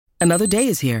Another day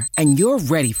is here, and you're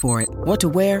ready for it. What to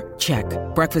wear? Check.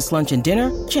 Breakfast, lunch, and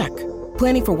dinner? Check.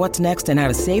 Planning for what's next and how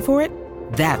to save for it?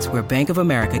 That's where Bank of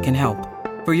America can help.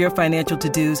 For your financial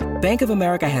to-dos, Bank of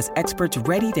America has experts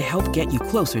ready to help get you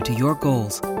closer to your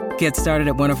goals. Get started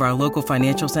at one of our local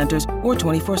financial centers or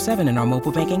 24/7 in our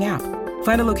mobile banking app.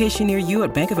 Find a location near you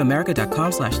at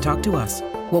bankofamerica.com/talktous.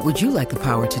 What would you like the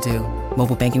power to do?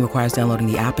 Mobile banking requires downloading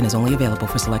the app and is only available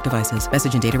for select devices.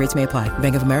 Message and data rates may apply.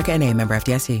 Bank of America N.A., member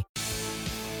FDIC.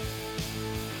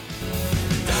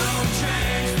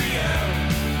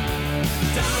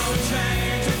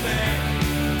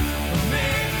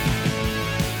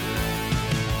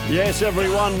 Yes,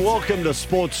 everyone, welcome to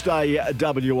Sports Day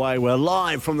WA. We're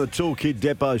live from the Toolkit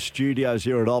Depot studios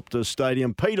here at Optus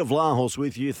Stadium. Peter Vlahos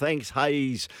with you. Thanks,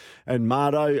 Hayes and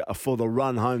Mardo, for the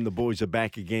run home. The boys are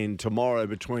back again tomorrow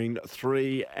between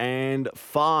 3 and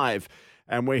 5.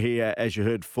 And we're here, as you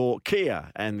heard, for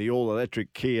Kia and the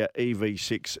all-electric Kia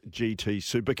EV6 GT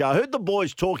Supercar. I heard the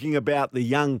boys talking about the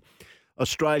Young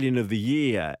Australian of the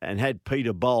Year and had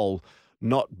Peter Bowl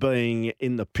not being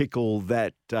in the pickle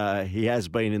that he has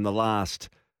been in the last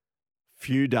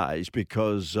few days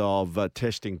because of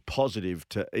testing positive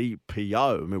to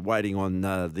EPO. We're waiting on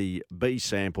the B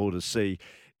sample to see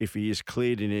if he is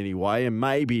cleared in any way. And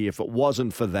maybe if it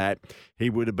wasn't for that, he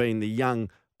would have been the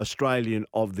Young Australian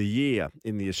of the Year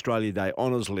in the Australia Day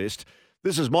honours list.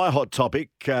 This is my hot topic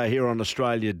here on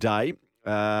Australia Day.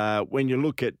 When you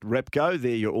look at Repco,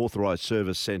 they're your authorised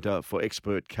service centre for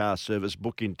expert car service.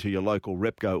 Book into your local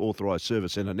Repco authorised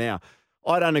service centre now.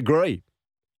 I don't agree.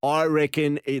 I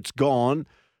reckon it's gone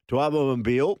to Abu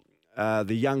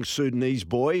the young Sudanese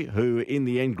boy who in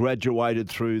the end graduated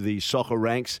through the soccer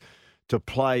ranks to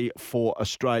play for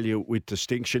Australia with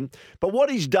distinction. But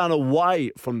what he's done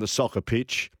away from the soccer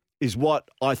pitch is what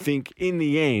I think in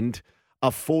the end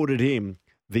afforded him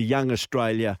the Young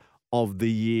Australia of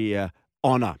the Year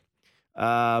honour.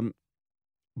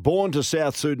 Born to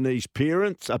South Sudanese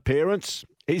parents,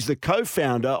 he's the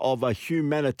co-founder of a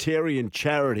humanitarian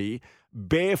charity,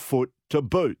 Barefoot to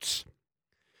Boots.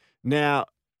 Now,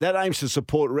 that aims to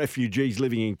support refugees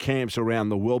living in camps around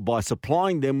the world by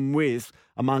supplying them with,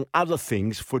 among other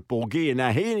things, football gear.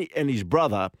 Now, he and his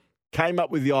brother came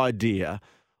up with the idea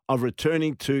of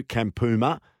returning to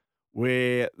Kampuma,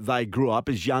 where they grew up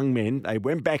as young men. They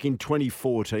went back in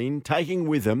 2014, taking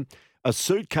with them a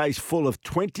suitcase full of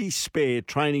 20 spare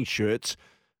training shirts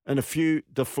and a few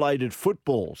deflated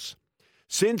footballs.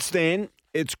 Since then,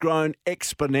 it's grown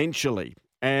exponentially,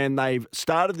 and they've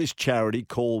started this charity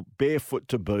called Barefoot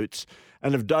to Boots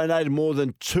and have donated more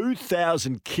than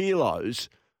 2,000 kilos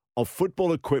of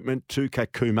football equipment to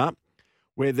Kakuma,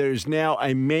 where there is now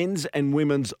a men's and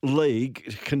women's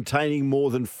league containing more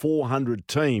than 400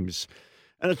 teams.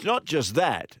 And it's not just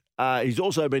that. He's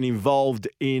also been involved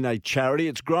in a charity.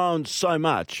 It's grown so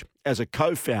much as a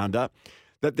co-founder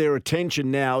that their attention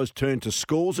now has turned to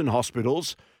schools and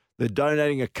hospitals. They're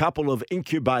donating a couple of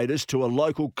incubators to a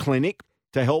local clinic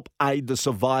to help aid the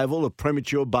survival of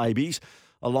premature babies,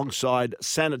 alongside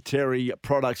sanitary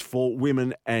products for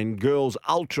women and girls,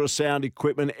 ultrasound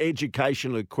equipment,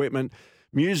 educational equipment,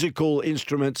 musical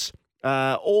instruments,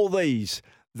 all these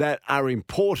that are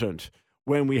important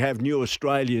when we have new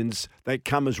Australians that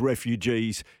come as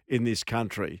refugees in this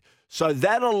country. So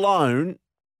that alone,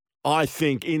 I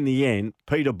think, in the end,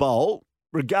 Peter Bowl,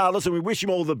 regardless, and we wish him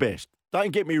all the best.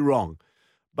 Don't get me wrong,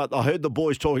 but I heard the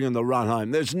boys talking on the run home.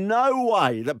 There's no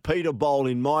way that Peter Bowl,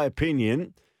 in my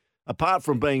opinion, apart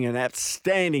from being an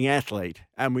outstanding athlete,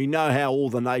 and we know how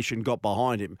all the nation got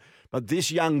behind him, but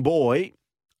this young boy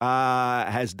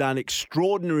has done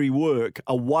extraordinary work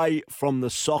away from the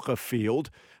soccer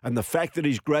field, and the fact that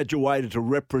he's graduated to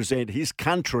represent his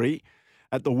country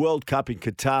at the World Cup in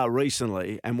Qatar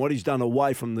recently, and what he's done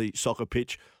away from the soccer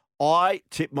pitch, I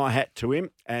tip my hat to him,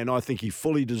 and I think he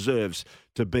fully deserves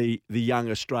to be the Young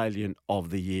Australian of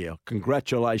the Year.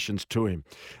 Congratulations to him.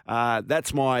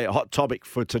 That's my hot topic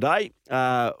for today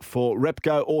for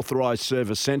Repco Authorised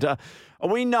Service Centre.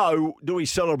 We know, do we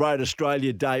celebrate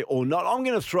Australia Day or not? I'm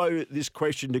going to throw this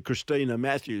question to Christina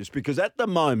Matthews because at the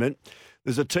moment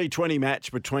there's a T20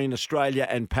 match between Australia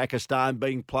and Pakistan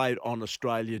being played on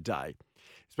Australia Day.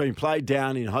 It's been played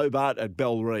down in Hobart at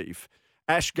Bellerive.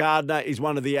 Ash Gardner is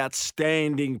one of the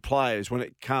outstanding players when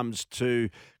it comes to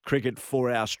cricket for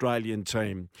our Australian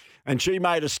team. And she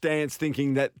made a stance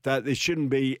thinking that there shouldn't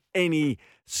be any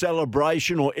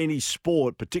celebration or any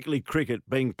sport, particularly cricket,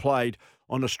 being played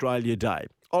on Australia Day.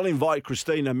 I'll invite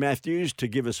Christina Matthews to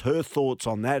give us her thoughts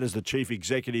on that as the Chief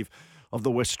Executive of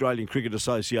the West Australian Cricket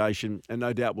Association, and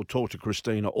no doubt we'll talk to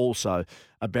Christina also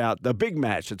about the big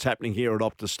match that's happening here at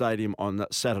Optus Stadium on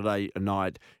Saturday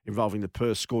night involving the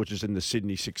Perth Scorchers and the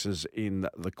Sydney Sixers in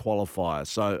the qualifier.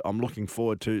 So I'm looking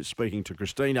forward to speaking to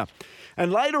Christina.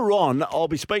 And later on, I'll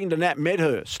be speaking to Nat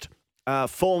Medhurst,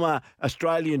 former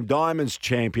Australian Diamonds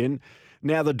champion.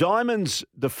 Now, the Diamonds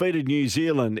defeated New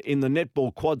Zealand in the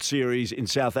Netball Quad Series in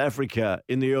South Africa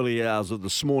in the early hours of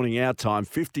this morning, our time,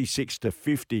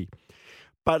 56-50.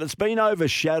 But it's been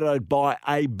overshadowed by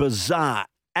a bizarre,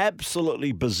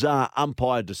 absolutely bizarre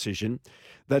umpire decision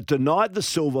that denied the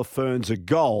Silver Ferns a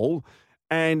goal.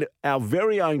 And our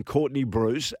very own Courtney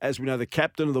Bruce, as we know, the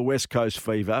captain of the West Coast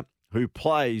Fever, who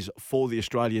plays for the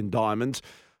Australian Diamonds,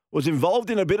 was involved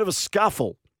in a bit of a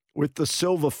scuffle with the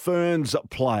Silver Ferns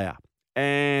player.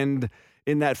 And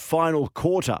in that final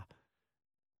quarter,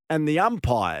 and the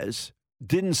umpires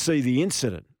didn't see the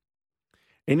incident.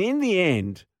 And in the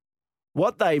end,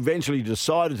 what they eventually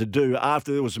decided to do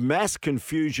after there was mass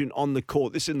confusion on the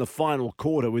court, this in the final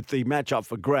quarter with the match up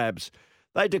for grabs,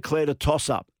 they declared a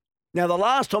toss-up. Now, the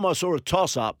last time I saw a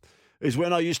toss-up is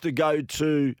when I used to go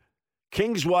to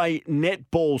Kingsway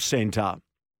Netball Centre,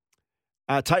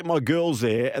 take my girls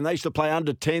there, and they used to play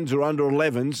under 10s or under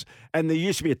 11s, and there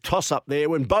used to be a toss-up there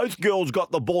when both girls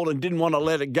got the ball and didn't want to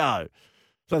let it go.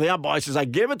 So the umpire says,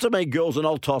 give it to me, girls, and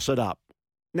I'll toss it up.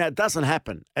 Now, it doesn't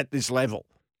happen at this level,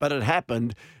 but it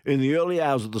happened in the early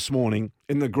hours of this morning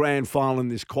in the grand final in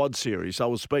this quad series. So I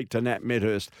will speak to Nat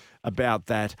Medhurst about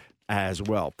that as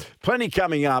well. Plenty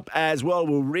coming up as well.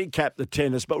 We'll recap the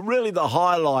tennis, but really the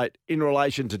highlight in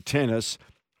relation to tennis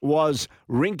was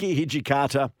Rinky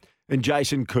Hijikata and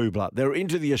Jason Kubler. They're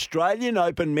into the Australian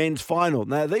Open men's final.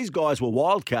 Now, these guys were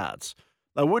wildcards.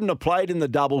 They wouldn't have played in the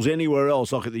doubles anywhere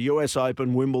else, like at the US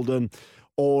Open, Wimbledon,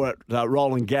 or at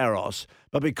Roland Garros.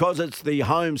 But because it's the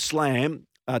home slam,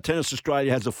 Tennis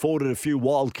Australia has afforded a few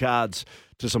wildcards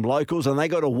to some locals, and they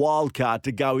got a wildcard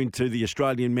to go into the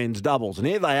Australian men's doubles. And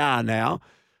here they are now.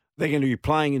 They're going to be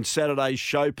playing in Saturday's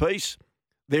showpiece.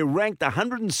 They're ranked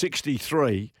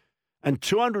 163 and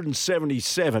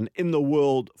 277 in the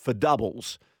world for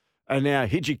doubles. And now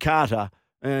Hijikata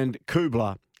and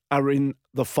Kubler are in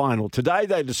the final. Today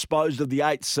they disposed of the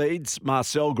 8 seeds,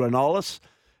 Marcel Granollers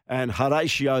and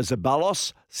Horacio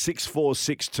Zeballos, 6-4,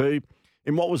 6-2,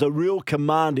 in what was a real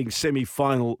commanding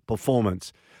semi-final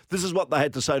performance. This is what they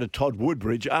had to say to Todd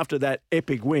Woodbridge after that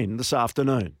epic win this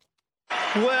afternoon.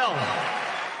 Well,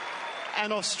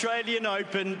 an Australian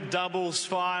Open doubles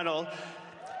final.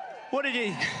 What did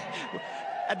you...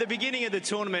 At the beginning of the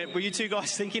tournament, were you two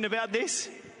guys thinking about this?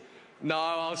 No,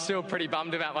 I was still pretty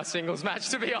bummed about my singles match,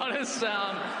 to be honest.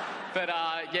 But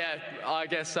I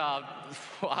guess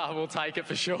we'll take it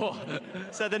for sure.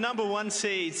 So the number 1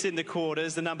 seeds in the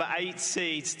quarters, the number 8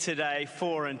 seeds today,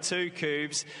 4 and 2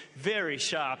 Coobs. Very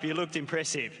sharp. You looked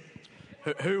impressive.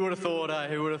 Who would have thought, eh?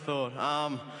 Who would have thought?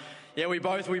 We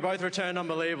both returned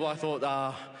unbelievable. I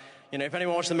thought... if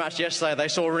anyone watched the match yesterday, they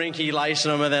saw Rinky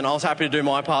lacing them, and then I was happy to do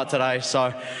my part today.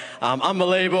 So,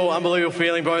 unbelievable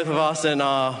feeling, both of us. And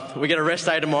we get a rest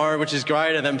day tomorrow, which is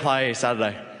great, and then play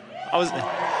Saturday. I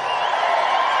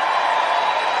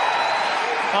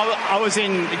was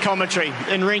in commentary,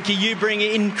 and Rinky, you bring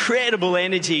incredible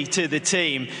energy to the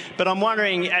team. But I'm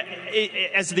wondering,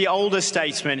 as the older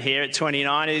statesman here at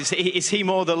 29, is he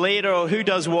more the leader, or who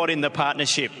does what in the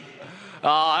partnership?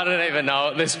 I don't even know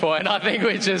at this point. I think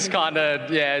we just kind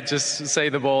of, just see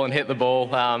the ball and hit the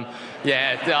ball. I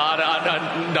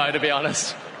don't know, to be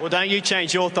honest. Well, don't you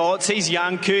change your thoughts? He's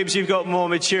young, Coobs, you've got more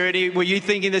maturity. Were you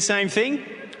thinking the same thing?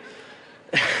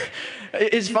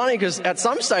 It's funny because at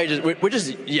some stages we're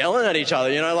just yelling at each other,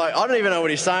 I don't even know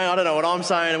what he's saying, I don't know what I'm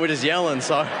saying, and we're just yelling.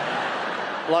 So,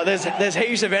 there's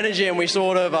heaps of energy, and we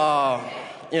sort of,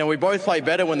 we both play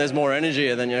better when there's more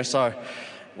energy, than, so...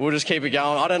 We'll just keep it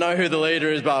going. I don't know who the leader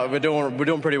is, but we're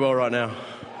doing pretty well right now.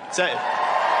 So,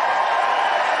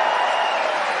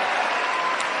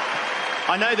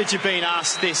 I know that you've been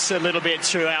asked this a little bit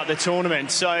throughout the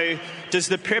tournament. So, does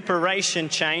the preparation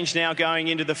change now going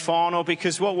into the final?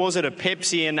 Because what was it, a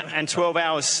Pepsi and 12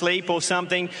 hours sleep or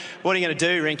something? What are you going to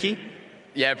do, Rinky?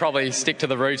 Yeah, probably stick to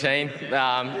the routine.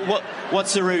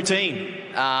 What's the routine?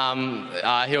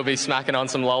 He'll be smacking on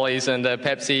some lollies and a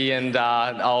Pepsi, and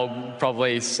I'll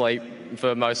probably sleep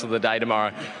for most of the day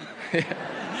tomorrow.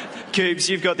 Coobs,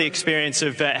 you've got the experience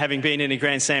of having been in a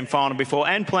Grand Slam final before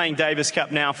and playing Davis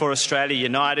Cup now for Australia,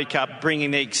 United Cup,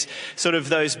 bringing these sort of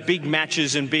those big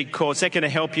matches and big courts. Is that going to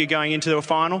help you going into the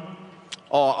final?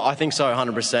 Oh, I think so,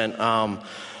 100%.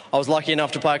 I was lucky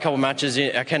enough to play a couple of matches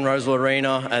at Ken Rosewell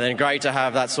Arena, and then great to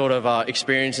have that sort of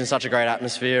experience in such a great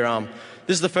atmosphere.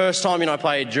 This is the first time, I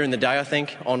played during the day, I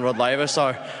think, on Rod Laver.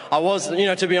 So I was,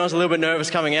 to be honest, a little bit nervous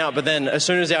coming out. But then as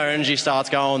soon as our energy starts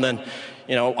going, then,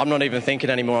 I'm not even thinking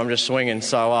anymore. I'm just swinging.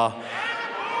 So I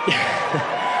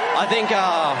think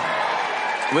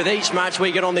with each match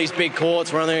we get on these big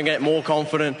courts, we're only going to get more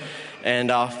confident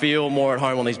and feel more at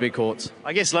home on these big courts.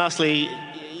 I guess lastly,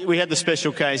 we had the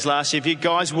special case last year. Have you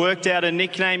guys worked out a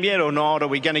nickname yet or not? Are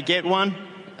we going to get one?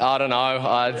 I don't know.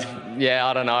 I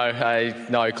don't know.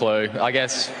 No clue. I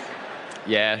guess,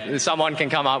 if someone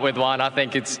can come up with one, I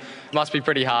think it must be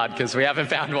pretty hard because we haven't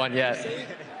found one yet.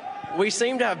 We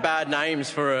seem to have bad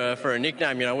names for a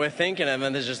nickname. We're thinking of,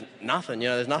 and there's just nothing.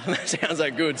 There's nothing that sounds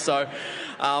that good. So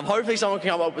hopefully someone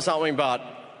can come up with something, but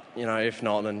if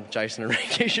not, then Jason and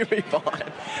Rinky should be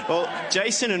fine. Well,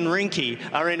 Jason and Rinky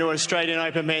are into an Australian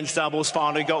Open men's doubles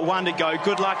final. You've got one to go.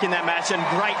 Good luck in that match and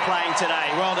great playing today.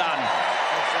 Well done.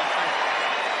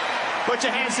 Put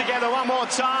your hands together one more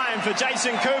time for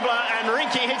Jason Kubler and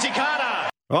Rinky Hijikata.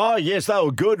 Oh, yes, they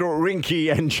were good. Rinky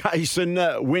and Jason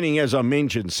winning, as I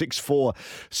mentioned, 6-4,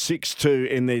 6-2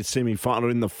 in their semi-final,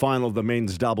 in the final of the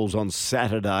men's doubles on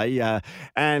Saturday.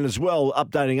 And as well,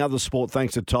 updating other sport,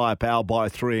 thanks to Tyre Power. Buy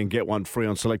 3 and get 1 free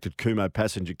on selected Kumho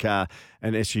passenger car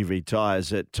and SUV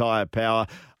tyres at Tyre Power.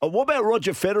 What about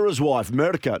Roger Federer's wife,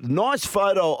 Mirka? Nice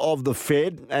photo of the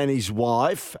Fed and his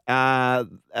wife,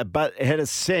 but had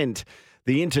sent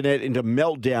the internet into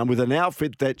meltdown with an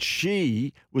outfit that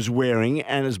she was wearing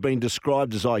and has been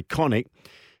described as iconic.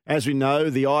 As we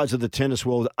know, the eyes of the tennis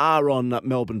world are on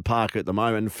Melbourne Park at the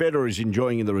moment. Federer is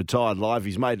enjoying the retired life.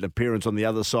 He's made an appearance on the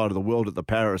other side of the world at the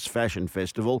Paris Fashion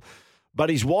Festival. But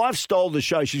his wife stole the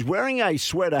show. She's wearing a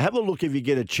sweater. Have a look if you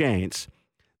get a chance.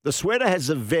 The sweater has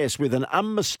a vest with an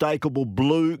unmistakable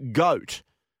blue goat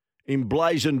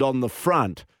emblazoned on the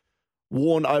front,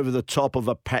 worn over the top of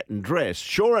a patterned dress.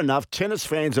 Sure enough, tennis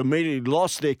fans immediately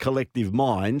lost their collective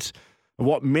minds.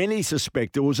 What many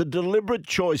suspected was a deliberate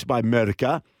choice by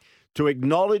Mirka to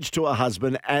acknowledge to her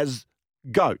husband as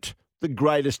GOAT, the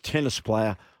greatest tennis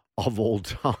player of all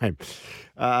time.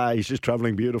 He's just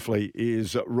travelling beautifully,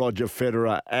 is Roger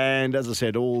Federer. And as I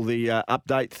said, all the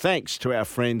update, thanks to our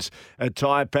friends at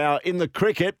Tyre Power. In the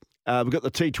cricket, we've got the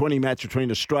T20 match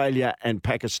between Australia and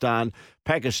Pakistan.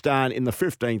 Pakistan in the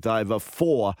 15th over,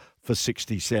 4 for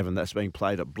 67. That's being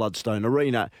played at Bloodstone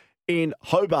Arena in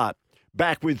Hobart.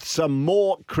 Back with some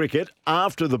more cricket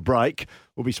after the break.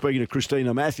 We'll be speaking to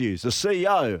Christina Matthews, the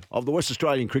CEO of the West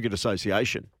Australian Cricket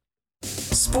Association.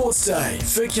 Sports Day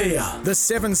for Kia. The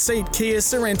 7-seat Kia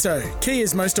Sorrento,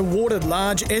 Kia's most awarded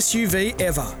large SUV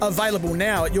ever. Available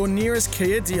now at your nearest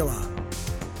Kia dealer.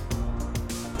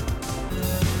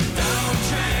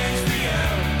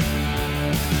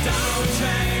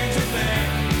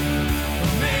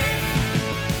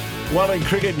 Well, in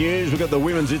cricket news, we've got the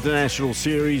Women's International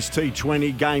Series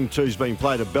T20. Game 2's being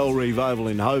played at Bellerive Oval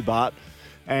in Hobart.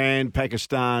 And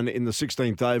Pakistan in the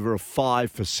 16th over of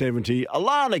 5 for 70.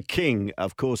 Alana King,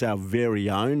 of course, our very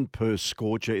own Perth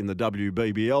Scorcher in the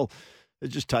WBBL, has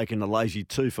just taken a lazy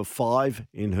 2 for 5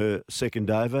 in her second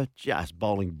over, just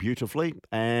bowling beautifully.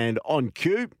 And on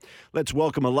cue, let's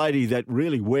welcome a lady that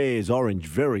really wears orange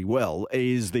very well,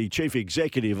 is the Chief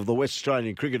Executive of the West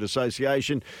Australian Cricket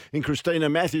Association, in Christina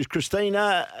Matthews.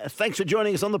 Christina, thanks for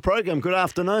joining us on the program. Good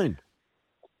afternoon.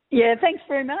 Yeah, thanks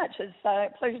very much. It's a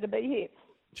pleasure to be here.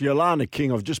 Alana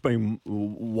King, I've just been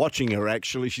watching her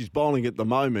actually. She's bowling at the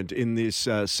moment in this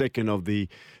second of the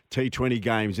T20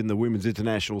 games in the Women's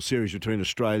International Series between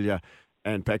Australia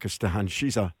and Pakistan.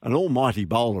 She's an almighty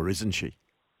bowler, isn't she?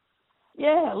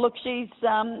 Yeah, look, she's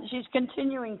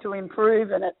continuing to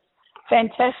improve, and it's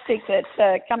fantastic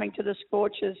that coming to the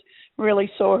Scorchers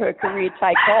really saw her career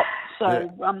take off.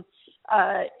 So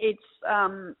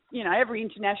every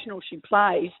international she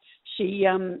plays, she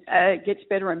gets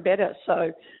better and better.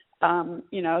 So,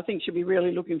 I think she'll be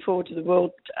really looking forward to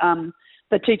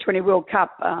the T20 World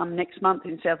Cup next month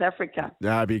in South Africa.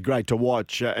 It'd be great to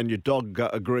watch. And your dog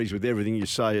agrees with everything you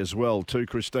say as well, too,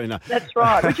 Christina. That's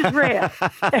right, which is rare.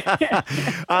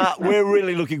 We're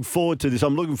really looking forward to this.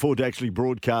 I'm looking forward to actually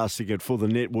broadcasting it for the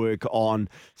network on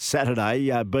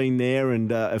Saturday. Been there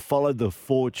and followed the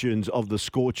fortunes of the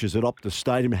Scorchers at Optus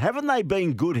Stadium. Haven't they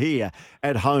been good here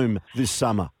at home this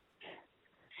summer?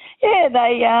 Yeah,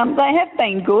 they have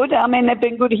been good. I mean, they've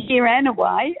been good here and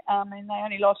away. They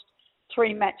only lost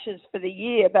 3 matches for the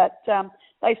year, but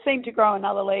they seem to grow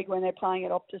another leg when they're playing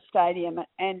at Optus Stadium.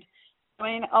 And,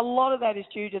 a lot of that is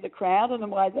due to the crowd and the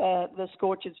way the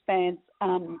Scorchers fans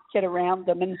get around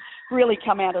them and really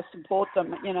come out to support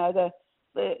them. The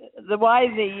the way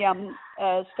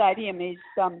the stadium is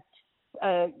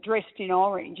dressed in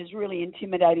orange is really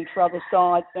intimidating for other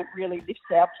sides. That really lifts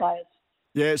our players.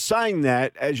 Yeah, saying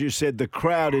that, as you said, the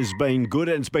crowd has been good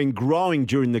and it's been growing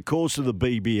during the course of the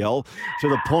BBL to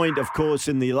the point, of course,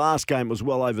 in the last game it was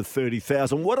well over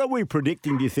 30,000. What are we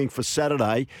predicting, do you think, for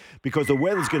Saturday? Because the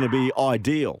weather's going to be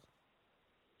ideal.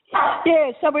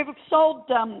 Yeah, so we've sold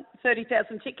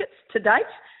 30,000 tickets to date,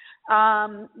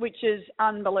 which is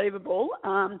unbelievable.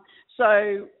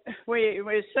 So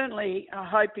we're certainly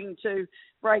hoping to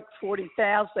break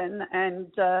 40,000 and,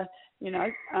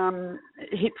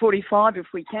 hit 45 if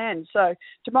we can. So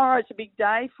tomorrow's a big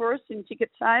day for us in ticket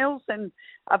sales. And,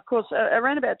 of course,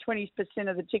 around about 20%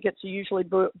 of the tickets are usually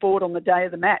bought on the day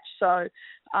of the match. So,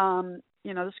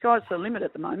 the sky's the limit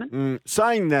at the moment.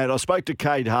 Saying that, I spoke to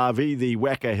Kate Harvey, the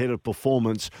WACA head of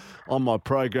performance, on my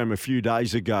program a few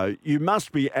days ago. You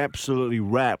must be absolutely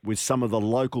wrapped with some of the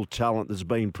local talent that's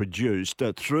been produced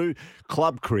through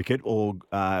club cricket or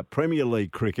Premier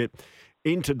League cricket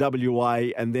into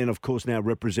WA and then, of course, now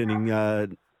representing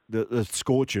the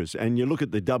Scorchers. And you look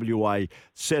at the WA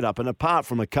setup, and apart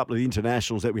from a couple of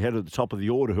internationals that we had at the top of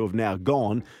the order who have now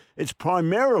gone, it's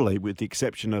primarily, with the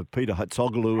exception of Peter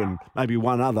Hatzoglou and maybe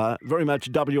one other, very much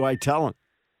WA talent.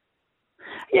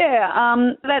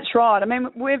 Yeah, that's right. I mean,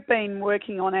 we've been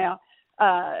working on our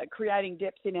creating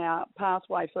depth in our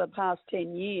pathway for the past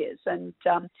 10 years. And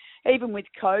even with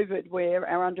COVID, where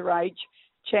our underage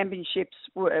championships,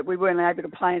 we weren't able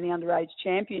to play in the underage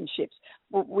championships,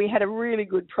 we had a really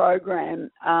good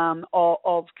program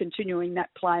of continuing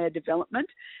that player development,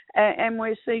 and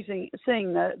we're seeing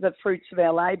the fruits of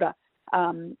our labour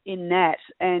in that.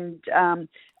 And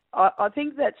I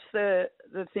think that's the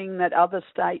thing that other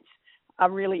states are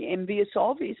really envious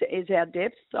of is our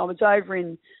depth. I was over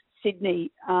in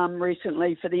Sydney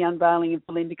recently for the unveiling of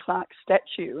Belinda Clark's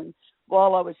statue, and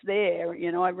while I was there,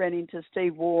 I ran into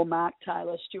Steve Waugh, Mark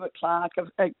Taylor, Stuart Clark,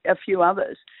 a few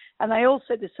others, and they all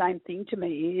said the same thing to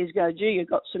me. Is go, gee, you've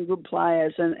got some good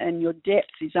players, and your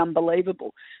depth is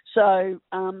unbelievable. So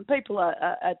people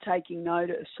are taking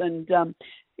notice, and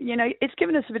it's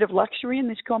given us a bit of luxury in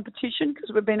this competition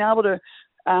because we've been able to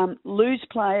lose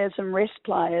players and rest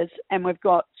players, and we've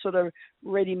got sort of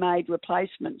ready-made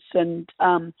replacements. And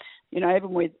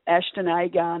even with Ashton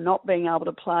Agar not being able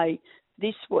to play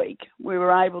this week, we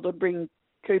were able to bring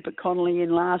Cooper Connolly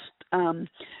in last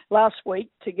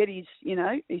week to get his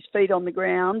feet on the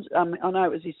ground. I know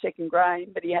it was his second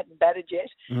game, but he hadn't batted yet,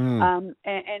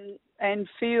 and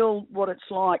feel what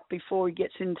it's like before he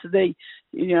gets into the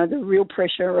real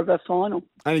pressure of a final.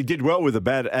 And he did well with the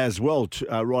bat as well,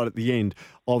 right at the end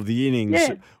of the innings.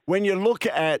 Yeah. When you look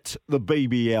at the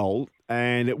BBL,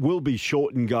 and it will be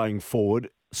shortened going forward,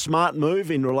 smart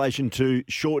move in relation to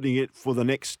shortening it for the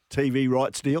next TV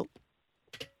rights deal?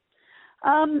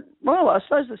 Well, I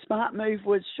suppose the smart move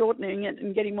was shortening it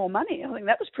and getting more money. I think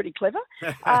that was pretty clever.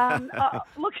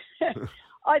 Look,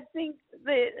 I think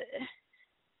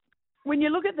when you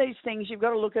look at these things, you've got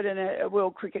to look at it in a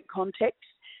world cricket context.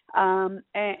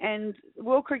 And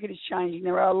world cricket is changing.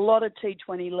 There are a lot of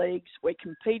T20 leagues. We're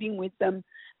competing with them.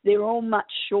 They're all much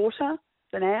shorter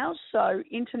than ours. So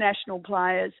international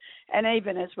players, and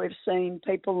even as we've seen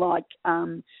people like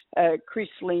Chris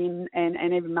Lynn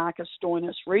and even Marcus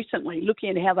Stoinis recently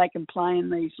looking at how they can play in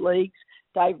these leagues.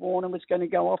 Dave Warner was going to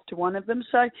go off to one of them.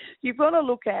 So you've got to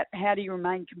look at how do you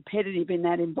remain competitive in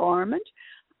that environment.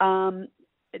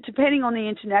 Depending on the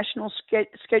international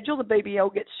schedule, the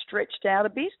BBL gets stretched out a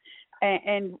bit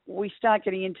and we start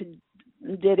getting into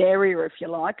dead area, if you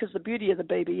like, because the beauty of the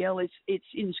BBL is it's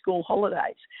in school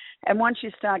holidays. And once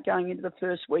you start going into the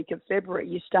first week of February,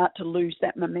 you start to lose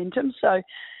that momentum. So,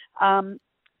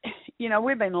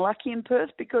 we've been lucky in Perth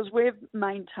because we've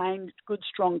maintained good,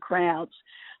 strong crowds.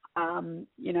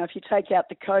 If you take out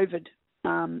the COVID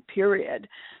period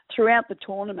throughout the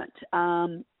tournament,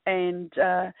 I'm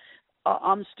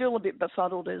still a bit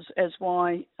befuddled as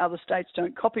why other states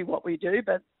don't copy what we do,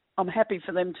 but I'm happy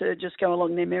for them to just go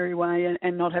along their merry way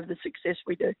and not have the success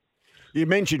we do. You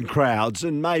mentioned crowds,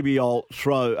 and maybe I'll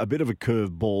throw a bit of a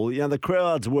curveball. The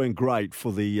crowds weren't great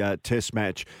for the Test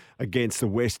match against the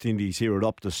West Indies here at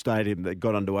Optus Stadium that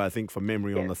got underway, I think, from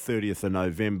memory, on the 30th of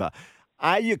November.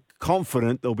 Are you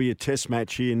confident there'll be a Test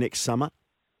match here next summer?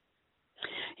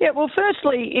 Yeah, well,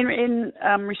 firstly, in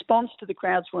response to the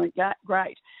crowds weren't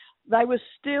great, they were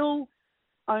still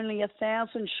only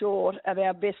 1,000 short of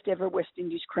our best ever West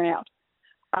Indies crowd.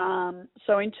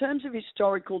 So in terms of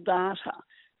historical data,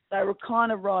 they were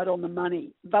kind of right on the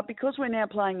money. But because we're now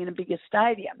playing in a bigger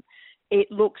stadium, it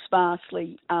looks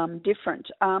vastly different.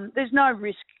 There's no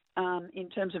risk in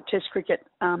terms of Test cricket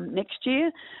next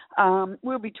year.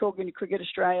 We'll be talking to Cricket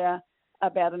Australia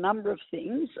about a number of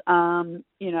things.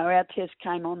 Our test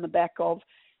came on the back of,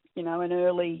 an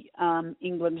early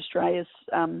England-Australia's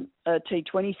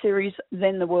T20 series,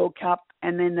 then the World Cup,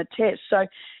 and then the test. So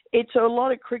it's a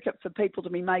lot of cricket for people to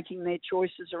be making their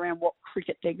choices around what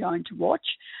cricket they're going to watch.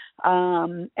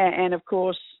 And of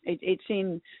course, it's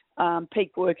in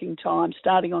peak working time,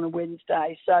 starting on a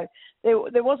Wednesday. So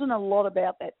there wasn't a lot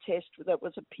about that test that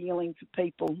was appealing for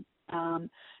people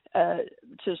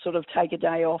to sort of take a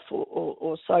day off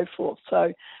or so forth.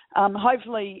 So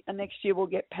hopefully next year we'll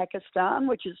get Pakistan,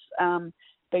 which has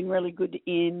been really good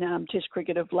in Test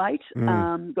cricket of late.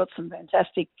 Got some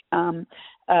fantastic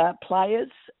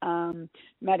players.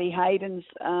 Matty Hayden's,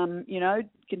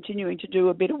 continuing to do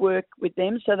a bit of work with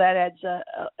them, so that adds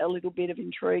a little bit of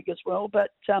intrigue as well. But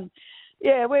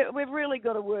we've really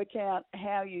got to work out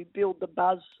how you build the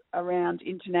buzz around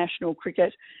international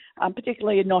cricket,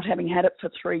 particularly not having had it for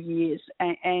 3 years,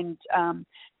 and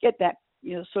get that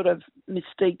sort of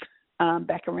mystique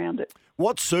back around it.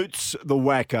 What suits the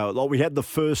WACA? Like, we had the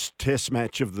first Test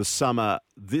match of the summer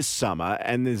this summer,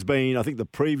 and there's been, I think the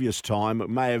previous time, it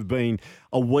may have been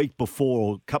a week before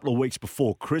or a couple of weeks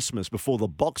before Christmas, before the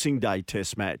Boxing Day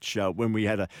Test match, when we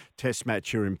had a Test match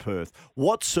here in Perth.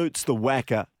 What suits the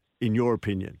WACA, in your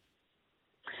opinion?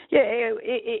 Yeah,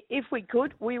 if we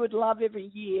could, we would love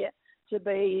every year to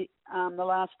be the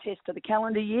last test of the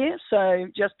calendar year, so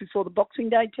just before the Boxing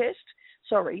Day Test.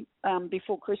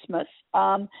 Before Christmas.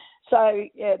 The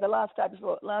last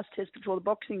test before the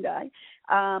Boxing Day.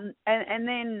 And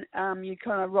then you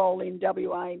kind of roll in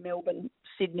WA, Melbourne,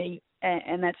 Sydney,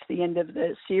 and that's the end of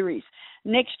the series.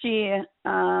 Next year,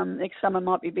 next summer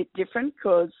might be a bit different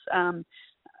because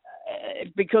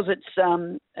it's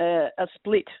a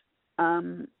split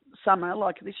summer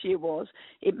like this year was.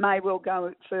 It may well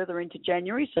go further into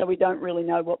January, so we don't really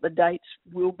know what the dates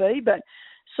will be, but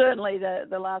certainly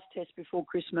the last test before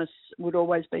Christmas would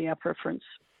always be our preference.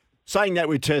 Saying that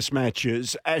with Test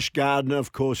matches, Ash Gardner,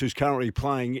 of course, who's currently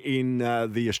playing in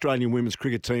the Australian women's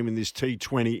cricket team in this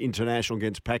T20 international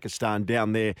against Pakistan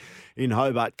down there in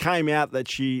Hobart, came out that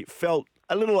she felt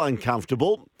a little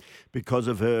uncomfortable because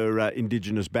of her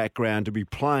Indigenous background to be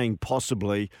playing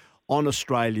possibly on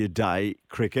Australia Day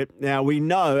cricket. Now, we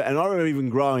know, and I remember even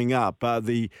growing up,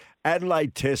 the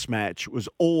Adelaide Test match was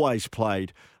always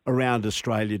played around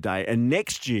Australia Day. And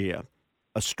next year,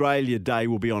 Australia Day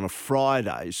will be on a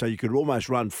Friday, so you could almost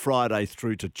run Friday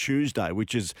through to Tuesday,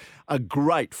 which is a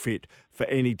great fit for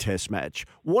any Test match.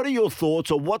 What are your thoughts,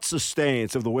 or what's the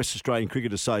stance of the West Australian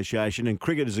Cricket Association and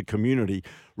cricket as a community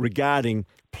regarding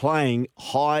playing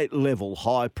high-level,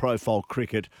 high-profile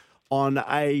cricket on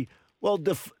a,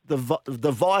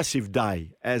 divisive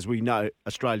day, as we know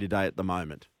Australia Day at the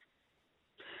moment?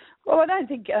 Well, I don't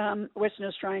think Western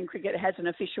Australian cricket has an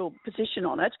official position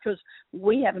on it because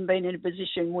we haven't been in a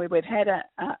position where we've had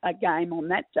a game on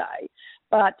that day.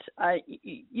 But, I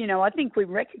think we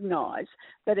recognise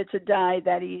that it's a day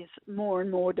that is more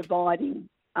and more dividing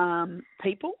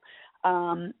people.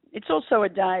 It's also a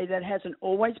day that hasn't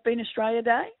always been Australia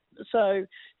Day. So,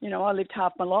 I lived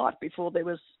half my life before there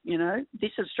was,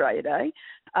 this Australia Day.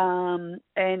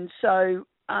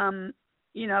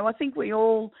 I think we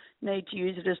all need to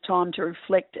use it as time to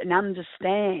reflect and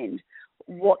understand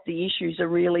what the issues are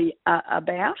really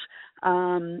about.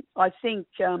 I think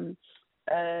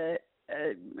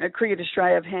Cricket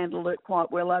Australia have handled it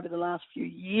quite well over the last few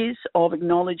years of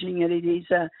acknowledging that it is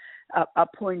a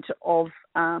point of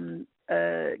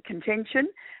contention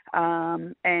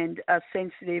and are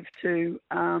sensitive to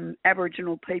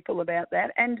Aboriginal people about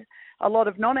that, and a lot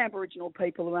of non-Aboriginal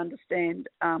people who understand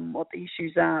what the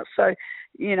issues are. So,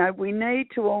 we need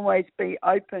to always be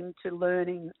open to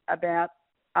learning about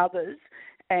others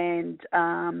and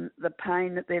the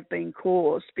pain that they've been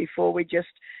caused before we just,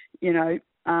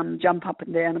 jump up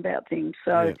and down about things.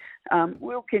 So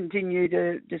we'll continue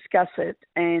to discuss it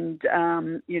and,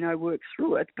 work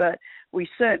through it. But we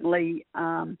certainly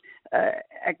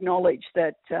acknowledge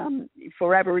that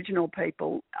for Aboriginal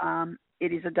people,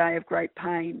 it is a day of great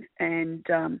pain, and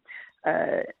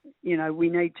we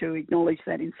need to acknowledge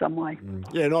that in some way.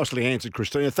 Yeah, nicely answered,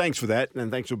 Christina. Thanks for that, and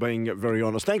thanks for being very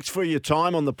honest. Thanks for your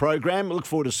time on the program. Look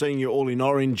forward to seeing you all in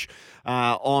orange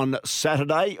on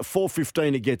Saturday.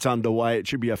 4:15 it gets underway. It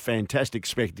should be a fantastic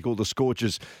spectacle. The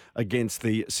Scorchers against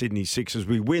the Sydney Sixers.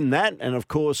 We win that, and of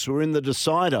course we're in the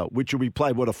decider, which will be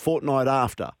played, a fortnight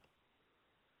after?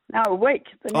 No, a week.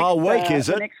 Is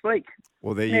it? Next week.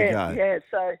 Well, there you go. Yeah,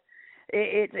 so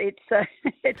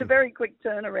it's a very quick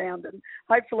turnaround, and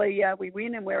hopefully we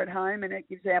win and we're at home, and it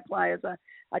gives our players a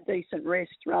decent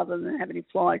rest rather than having to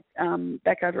fly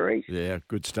back over east. Yeah,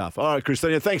 good stuff. All right,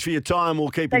 Christina, thanks for your time. We'll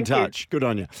keep in touch. Good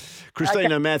on you.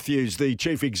 Christina Matthews, the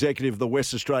Chief Executive of the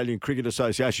West Australian Cricket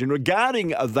Association. Regarding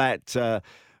that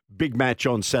big match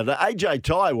on Saturday, AJ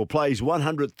Tye will play his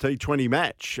 100th T20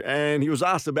 match, and he was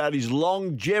asked about his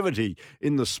longevity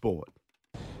in the sport.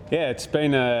 Yeah, it's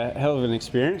been a hell of an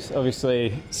experience.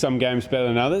 Obviously, some games better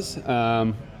than others,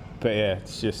 but yeah,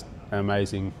 it's just an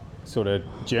amazing sort of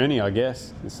journey, I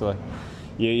guess. It's like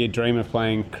you dream of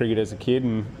playing cricket as a kid,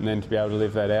 and then to be able to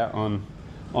live that out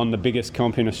on the biggest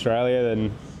comp in Australia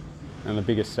and the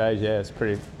biggest stage, yeah, it's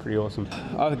pretty awesome.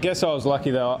 I guess I was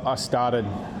lucky that I started.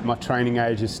 My training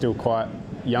age is still quite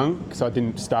young because I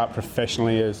didn't start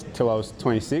professionally till I was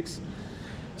 26.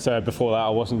 So before that, I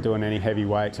wasn't doing any heavy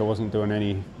weights. I wasn't doing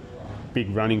any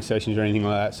big running sessions or anything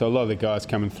like that. So a lot of the guys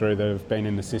coming through that have been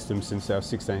in the system since they were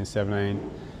 16,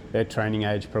 17, their training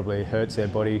age probably hurts their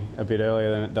body a bit earlier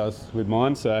than it does with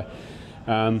mine. So,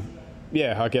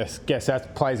 yeah, I guess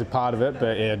that plays a part of it.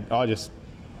 But yeah, I just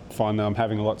find that I'm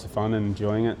having lots of fun and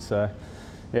enjoying it. So,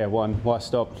 yeah, why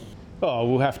stop? Oh,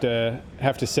 we'll have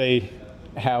to see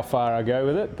how far I go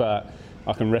with it, but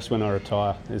I can rest when I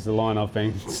retire, is the line I've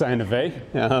been saying to V.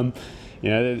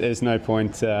 There's no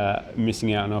point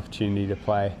missing out an opportunity to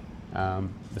play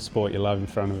the sport you love in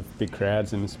front of big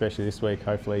crowds, and especially this week,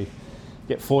 hopefully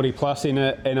get 40 plus in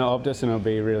a Optus, and it'll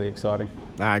be really exciting.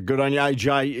 Good on you,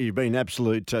 AJ. You've been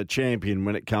absolute champion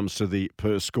when it comes to the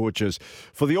Perth Scorchers.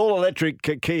 For the all-electric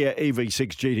Kia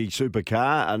EV6 GT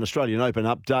Supercar, an Australian Open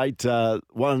update.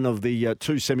 One of the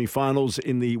two semi-finals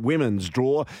in the women's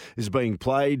draw is being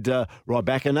played.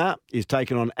 Rybakina is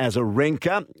taking on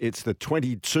Azarenka. It's the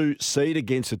 22 seed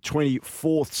against the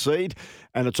 24th seed,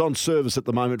 and it's on service at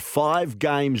the moment. 5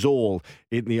 games all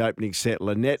in the opening set.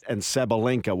 Lynette and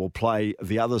Sabalenka will play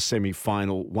the other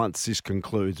semi-final once this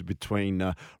concludes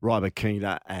between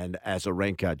Rybakina and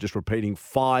Azarenka. Just repeating,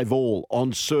 5 all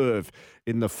on serve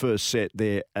in the first set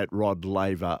there at Rod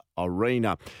Laver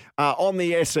Arena. On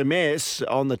the SMS,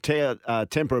 on the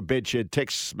Tempera Bedshed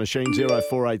text machine,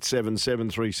 0487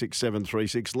 736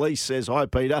 736. Lee says, "Hi,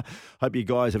 Peter. Hope you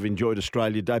guys have enjoyed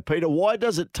Australia Day." Peter, why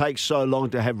does it take so long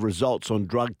to have results on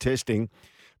drug testing?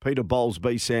 Peter Bowles'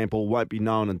 B sample won't be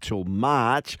known until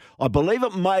March. I believe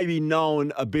it may be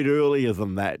known a bit earlier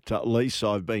than that, at least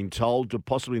I've been told,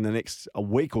 possibly in the next a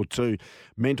week or two.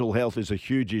 Mental health is a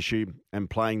huge issue, and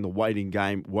playing the waiting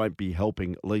game won't be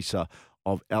helping Lisa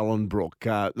of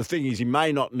Ellenbrook. The thing is, he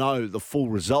may not know the full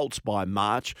results by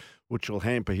March, which will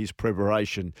hamper his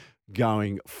preparation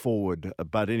going forward.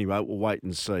 But anyway, we'll wait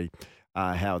and see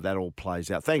how that all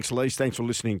plays out. Thanks, Lise. Thanks for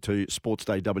listening to Sports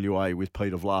Day WA with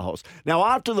Peter Vlahos. Now,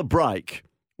 after the break,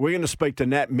 we're going to speak to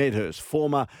Nat Medhurst,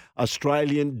 former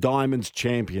Australian Diamonds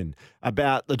champion,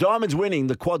 about the Diamonds winning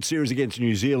the Quad Series against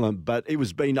New Zealand, but it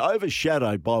was being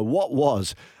overshadowed by what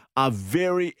was a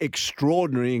very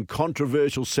extraordinary and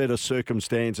controversial set of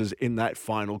circumstances in that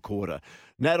final quarter.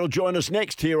 Nat will join us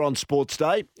next here on Sports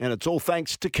Day, and it's all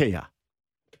thanks to Kia.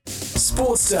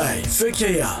 Sports Day for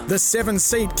Kia. The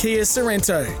 7-seat Kia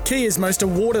Sorrento, Kia's most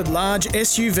awarded large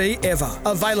SUV ever.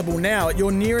 Available now at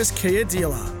your nearest Kia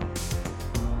dealer.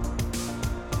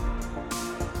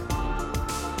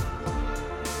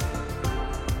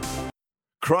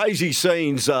 Crazy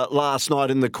scenes last night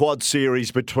in the Quad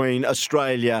Series between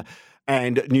Australia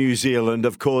and New Zealand,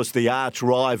 of course, the arch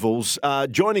rivals.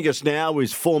 Joining us now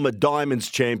is former Diamonds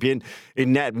champion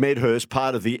in Nat Medhurst,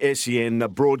 part of the SEN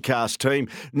broadcast team.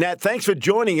 Nat, thanks for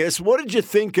joining us. What did you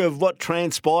think of what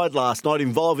transpired last night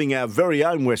involving our very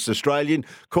own West Australian,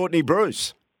 Courtney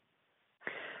Bruce?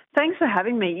 Thanks for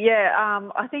having me. Yeah,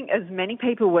 I think as many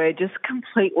people were just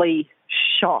completely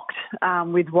shocked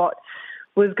with what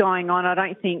was going on. I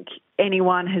don't think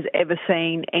anyone has ever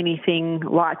seen anything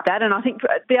like that. And I think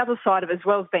the other side of it, as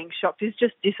well as being shocked, is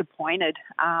just disappointed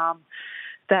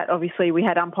that obviously we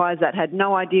had umpires that had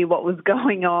no idea what was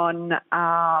going on,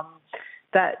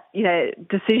 that, you know,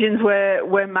 decisions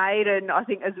were made. And I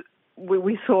think as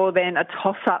we saw then a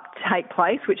toss-up take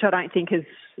place, which I don't think has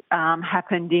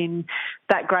happened in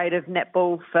that grade of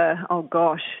netball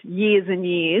for, years and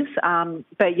years.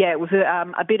 But yeah, it was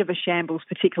a bit of a shambles,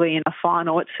 particularly in a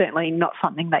final. It's certainly not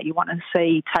something that you want to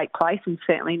see take place, and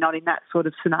certainly not in that sort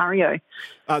of scenario.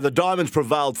 The Diamonds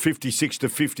prevailed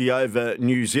 56-50 over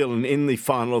New Zealand in the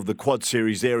final of the Quad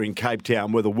Series there in Cape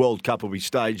Town, where the World Cup will be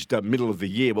staged middle of the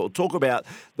year. But we'll talk about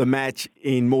the match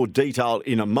in more detail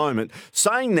in a moment.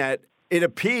 Saying that, it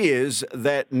appears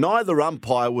that neither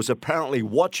umpire was apparently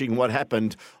watching what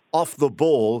happened off the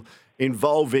ball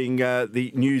involving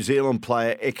the New Zealand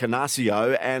player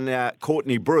Ekenasio and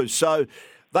Courtney Bruce. So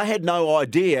they had no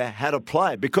idea how to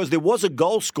play it because there was a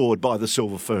goal scored by the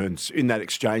Silver Ferns in that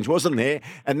exchange, wasn't there?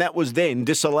 And that was then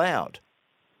disallowed.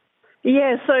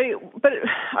 Yeah, but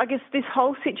I guess this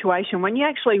whole situation, when you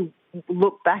actually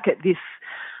look back at this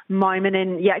moment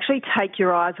and you actually take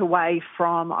your eyes away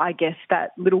from, I guess,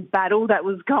 that little battle that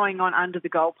was going on under the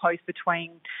goalpost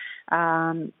between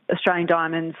Australian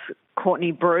Diamonds'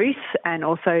 Courtney Bruce and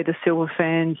also the Silver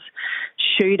Ferns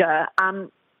shooter,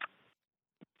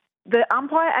 the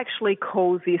umpire actually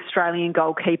calls the Australian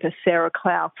goalkeeper Sarah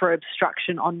Clow for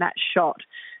obstruction on that shot.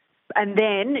 And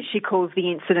then she calls the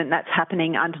incident that's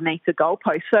happening underneath the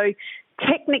goalpost. So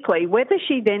technically, whether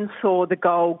she then saw the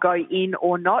goal go in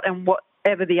or not and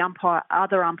whatever the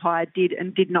other umpire did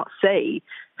and did not see,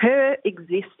 her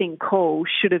existing call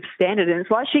should have standard. And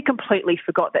it's like she completely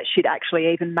forgot that she'd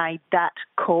actually even made that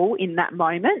call in that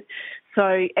moment.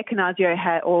 So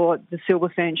Ekenasio or the Silver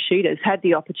Fern shooters had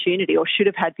the opportunity or should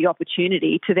have had the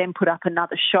opportunity to then put up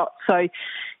another shot. So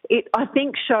it, I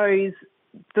think, shows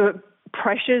the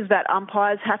pressures that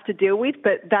umpires have to deal with,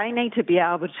 but they need to be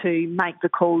able to make the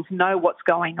calls, know what's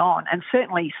going on, and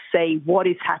certainly see what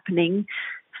is happening,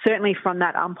 certainly from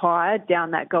that umpire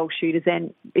down that goal shooter's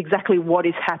end, exactly what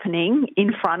is happening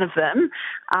in front of them.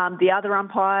 The other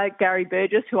umpire, Gary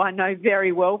Burgess, who I know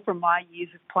very well from my years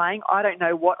of playing, I don't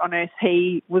know what on earth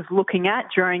he was looking at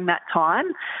during that time,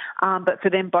 but for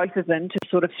them, both of them, to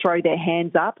sort of throw their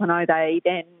hands up, I know they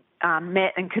then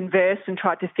met and conversed and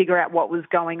tried to figure out what was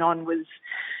going on was,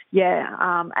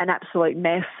 an absolute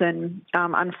mess. And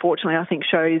unfortunately, I think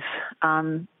shows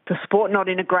the sport not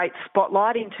in a great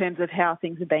spotlight in terms of how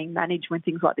things are being managed when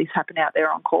things like this happen out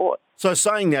there on court. So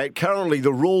saying that, currently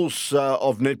the rules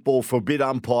of netball forbid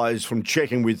umpires from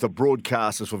checking with the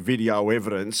broadcasters for video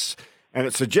evidence. And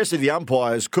it suggested the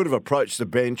umpires could have approached the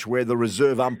bench where the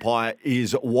reserve umpire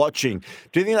is watching.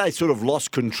 Do you think they sort of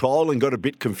lost control and got a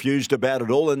bit confused about it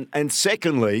all? And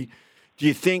secondly, do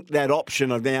you think that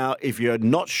option of now, if you're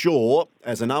not sure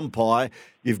as an umpire,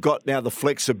 you've got now the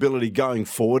flexibility going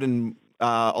forward and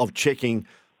of checking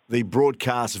the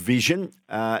broadcast vision?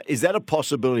 Is that a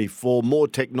possibility for more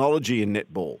technology in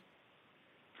netball?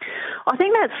 I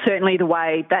think that's certainly the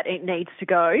way that it needs to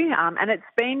go. And it's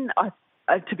been,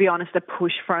 to be honest, a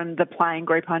push from the playing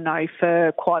group, I know,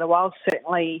 for quite a while,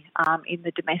 certainly in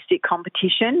the domestic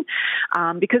competition,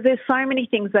 because there's so many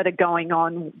things that are going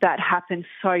on that happen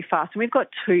so fast. And we've got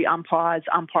two umpires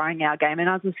umpiring our game. And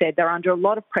as I said, they're under a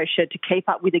lot of pressure to keep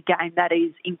up with a game that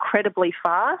is incredibly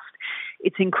fast.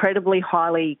 It's incredibly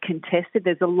highly contested.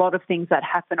 There's a lot of things that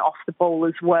happen off the ball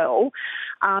as well.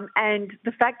 And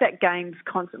the fact that games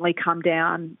constantly come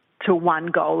down to one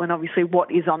goal and obviously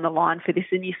what is on the line for this.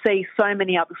 And you see so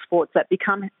many other sports that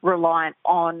become reliant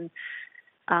on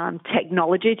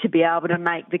technology to be able to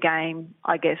make the game,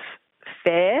 I guess,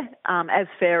 fair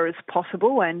as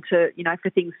possible, and to, for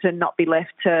things to not be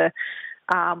left to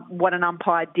what an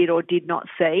umpire did or did not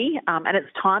see. And it's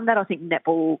time that I think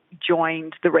netball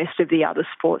joined the rest of the other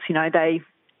sports.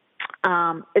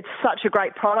 It's such a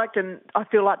great product, and I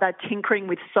feel like they're tinkering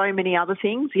with so many other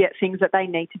things, yet things that they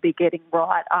need to be getting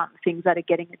right aren't things that are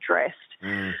getting addressed.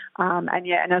 And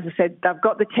as I said, they've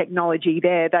got the technology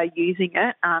there. They're using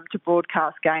it to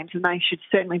broadcast games, and they should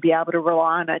certainly be able to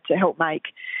rely on it to help make,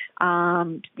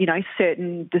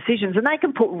 certain decisions. And they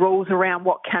can put rules around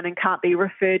what can and can't be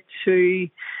referred to,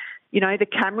 the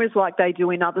cameras like they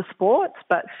do in other sports,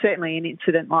 but certainly an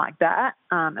incident like that,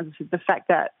 as I said, the fact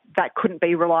that that couldn't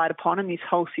be relied upon and this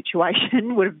whole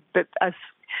situation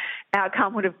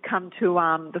outcome would have come to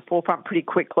the forefront pretty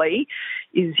quickly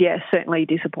is, certainly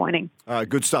disappointing.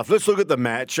 Good stuff. Let's look at the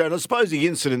match. And I suppose the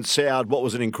incident soured what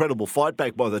was an incredible fight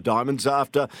back by the Diamonds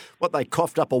after what they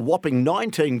coughed up a whopping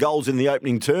 19 goals in the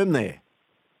opening term there.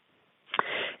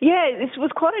 Yeah, this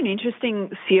was quite an interesting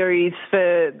series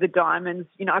for the Diamonds,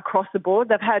 across the board.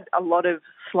 They've had a lot of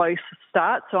slow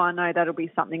starts, so I know that'll be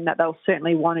something that they'll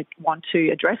certainly want to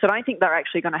address. I don't think they're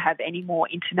actually going to have any more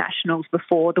internationals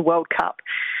before the World Cup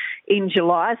in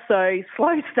July, so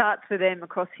slow starts for them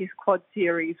across his quad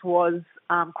series was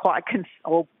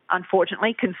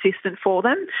unfortunately consistent for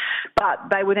them, but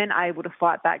they were then able to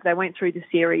fight back. They went through the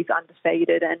series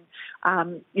undefeated, and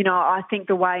I think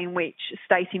the way in which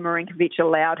Stacey Marinkovic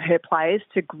allowed her players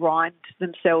to grind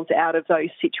themselves out of those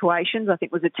situations, I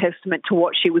think was a testament to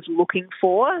what she was looking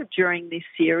for during this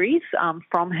series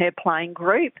from her playing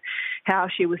group, how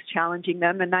she was challenging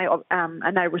them, and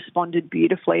they responded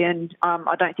beautifully. And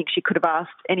I don't think she could have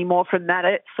asked any more from that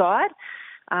side.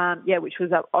 Which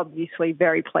was obviously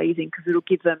very pleasing because it'll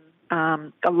give them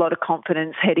a lot of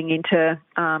confidence heading into,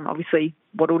 obviously,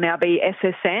 what will now be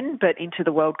SSN, but into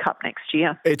the World Cup next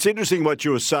year. It's interesting what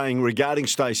you were saying regarding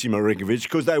Stacey Marinkovic,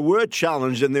 because they were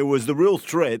challenged and there was the real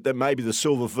threat that maybe the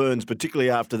Silver Ferns, particularly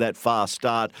after that fast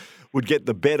start, would get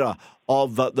the better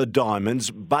of the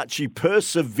Diamonds, but she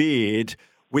persevered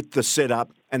with the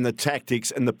setup and the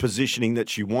tactics and the positioning that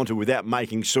she wanted without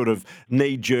making sort of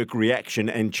knee-jerk reaction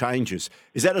and changes.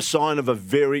 Is that a sign of a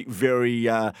very, very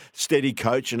steady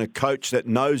coach and a coach that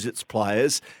knows its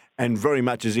players and very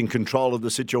much is in control of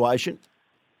the situation?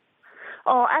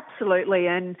 Oh, absolutely.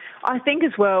 And I think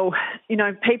as well,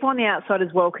 people on the outside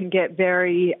as well can get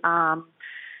very...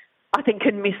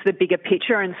 can miss the bigger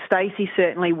picture, and Stacey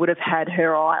certainly would have had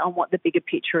her eye on what the bigger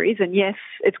picture is. And yes,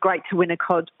 it's great to win a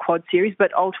quad series,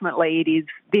 but ultimately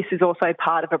this is also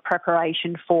part of a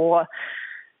preparation for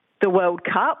the World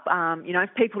Cup.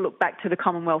 If people look back to the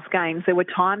Commonwealth Games, there were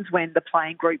times when the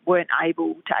playing group weren't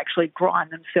able to actually grind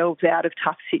themselves out of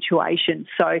tough situations.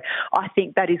 So I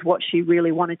think that is what she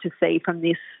really wanted to see from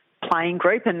this playing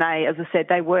group, and they, as I said,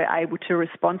 they were able to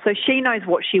respond. So she knows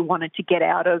what she wanted to get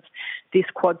out of this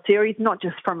quad series, not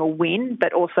just from a win,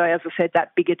 but also, as I said,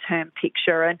 that bigger term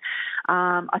picture. And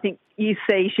I think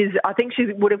she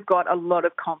would have got a lot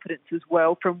of confidence as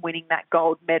well from winning that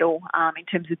gold medal in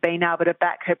terms of being able to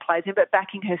back her players in, but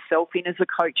backing herself in as a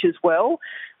coach as well,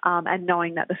 and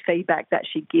knowing that the feedback that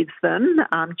she gives them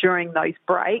during those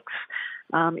breaks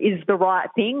is the right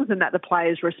things, and that the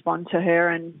players respond to her.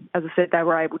 And as I said, they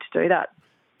were able to do that.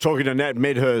 Talking to Nat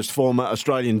Medhurst, former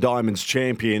Australian Diamonds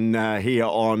champion, here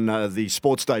on the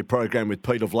Sports Day program with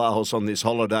Peter Vlahos on this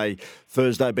holiday,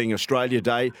 Thursday being Australia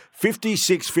Day.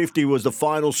 56-50 was the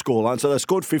final scoreline, so they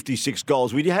scored 56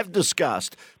 goals. We have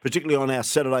discussed, particularly on our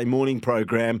Saturday morning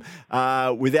program,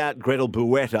 without Gretel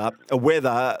Bueta,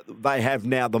 whether they have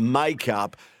now the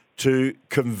makeup to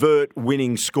convert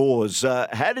winning scores.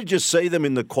 How did you see them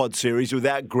in the quad series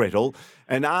without Gretel?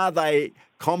 And are they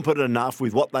competent enough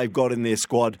with what they've got in their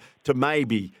squad to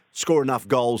maybe score enough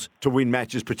goals to win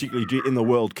matches, particularly in the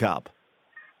World Cup?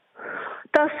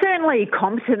 They're certainly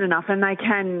competent enough, and they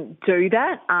can do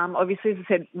that. Obviously, as I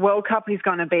said, World Cup is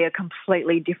going to be a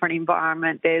completely different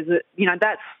environment.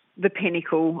 That's the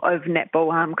pinnacle of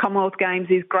netball. Commonwealth Games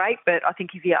is great, but I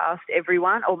think if you asked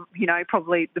everyone, or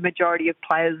probably the majority of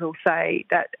players will say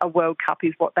that a World Cup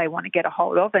is what they want to get a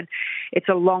hold of, and it's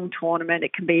a long tournament.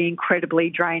 It can be incredibly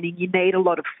draining. You need a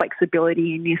lot of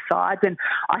flexibility in your sides, and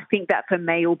I think that for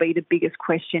me will be the biggest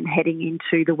question heading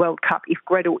into the World Cup if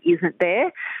Gretel isn't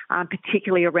there,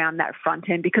 particularly around that front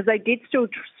end, because they did still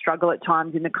struggle at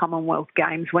times in the Commonwealth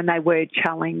Games when they were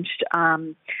challenged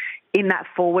in that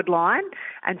forward line.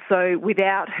 And so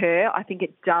without her, I think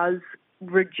it does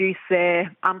reduce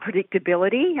their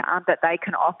unpredictability that they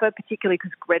can offer, particularly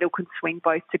because Gretel can swing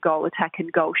both to goal attack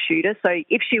and goal shooter. So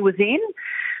if she was in,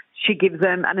 she gives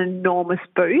them an enormous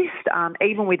boost.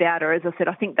 Even without her, as I said,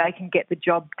 I think they can get the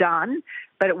job done,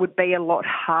 but it would be a lot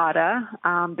harder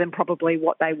than probably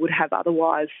what they would have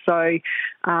otherwise. So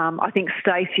I think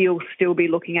Stacey will still be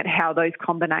looking at how those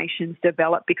combinations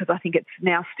develop, because I think it's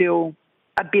now still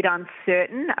a bit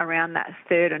uncertain around that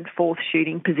third and fourth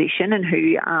shooting position and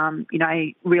who,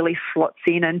 really slots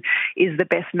in and is the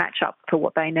best matchup for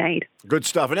what they need. Good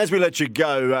stuff. And as we let you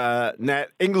go, Nat,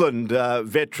 England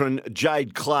veteran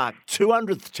Jade Clark,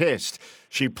 200th test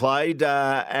she played,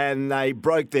 and they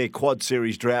broke their quad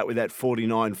series drought with that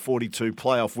 49-42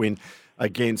 playoff win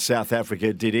against South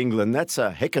Africa, did England. That's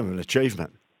a heck of an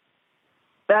achievement.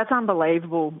 That's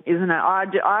unbelievable, isn't it?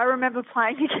 I remember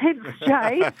playing against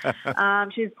Jade.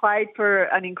 She's played for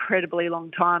an incredibly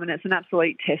long time, and it's an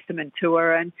absolute testament to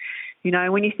her. And,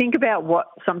 when you think about what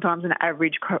sometimes an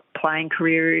average playing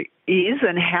career is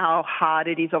and how hard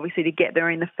it is, obviously, to get there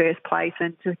in the first place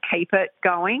and to keep it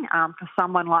going, for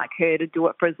someone like her to do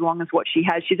it for as long as what she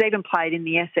has. She's even played in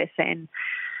the SSN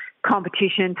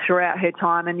competition throughout her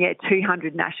time, and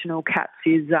 200 national caps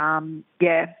is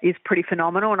pretty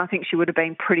phenomenal. And I think she would have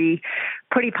been pretty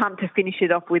pumped to finish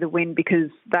it off with a win,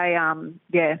 because they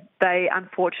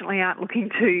unfortunately aren't looking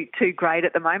too great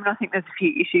at the moment. I think there's a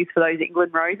few issues for those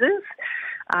England Roses,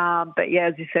 but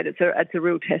as you said, it's a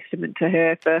real testament to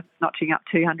her for notching up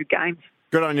 200 games.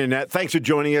 Good on you, Nat. Thanks for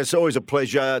joining us. Always a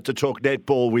pleasure to talk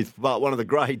netball with one of the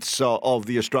greats of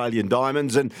the Australian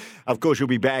Diamonds. And, of course, you'll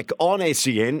be back on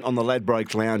SEN on the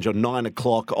Ladbrokes Lounge on 9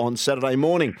 o'clock on Saturday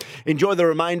morning. Enjoy the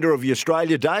remainder of your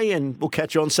Australia Day, and we'll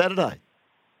catch you on Saturday.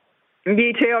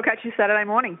 You too. I'll catch you Saturday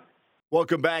morning.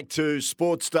 Welcome back to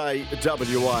Sports Day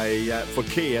WA for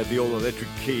Kia, the all-electric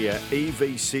Kia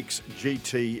EV6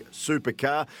 GT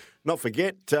Supercar. Not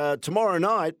forget, tomorrow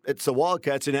night, it's the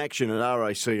Wildcats in action at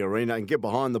RAC Arena, and get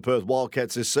behind the Perth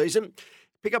Wildcats this season.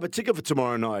 Pick up a ticket for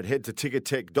tomorrow night. Head to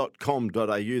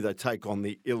tickettech.com.au. They take on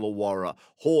the Illawarra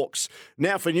Hawks.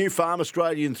 Now for New Farm,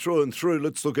 Australian through and through,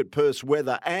 let's look at Perth's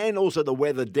weather and also the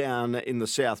weather down in the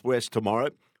southwest tomorrow.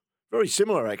 Very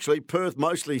similar, actually. Perth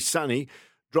mostly sunny,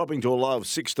 dropping to a low of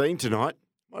 16 tonight.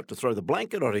 Might have to throw the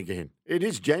blanket on again. It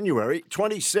is January.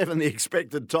 27 the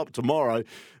expected top tomorrow.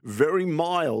 Very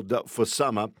mild for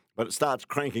summer, but it starts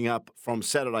cranking up from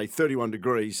Saturday, 31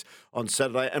 degrees on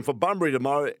Saturday. And for Bunbury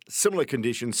tomorrow, similar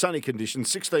conditions, sunny conditions,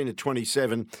 16 to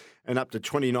 27 and up to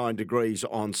 29 degrees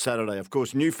on Saturday. Of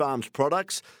course, New Farm's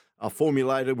products are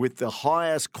formulated with the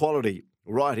highest quality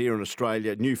right here in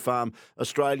Australia. New Farm,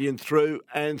 Australian through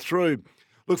and through.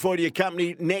 Look forward to your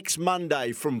company next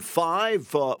Monday from 5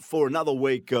 for another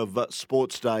week of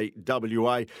Sports Day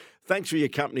WA. Thanks for your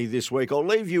company this week. I'll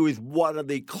leave you with one of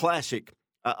the classic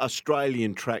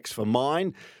Australian tracks for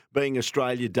mine, being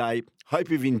Australia Day. Hope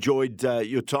you've enjoyed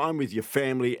your time with your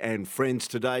family and friends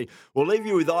today. We'll leave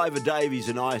you with Ivor Davies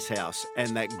and Icehouse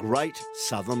and that great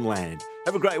southern land.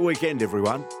 Have a great weekend,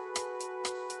 everyone.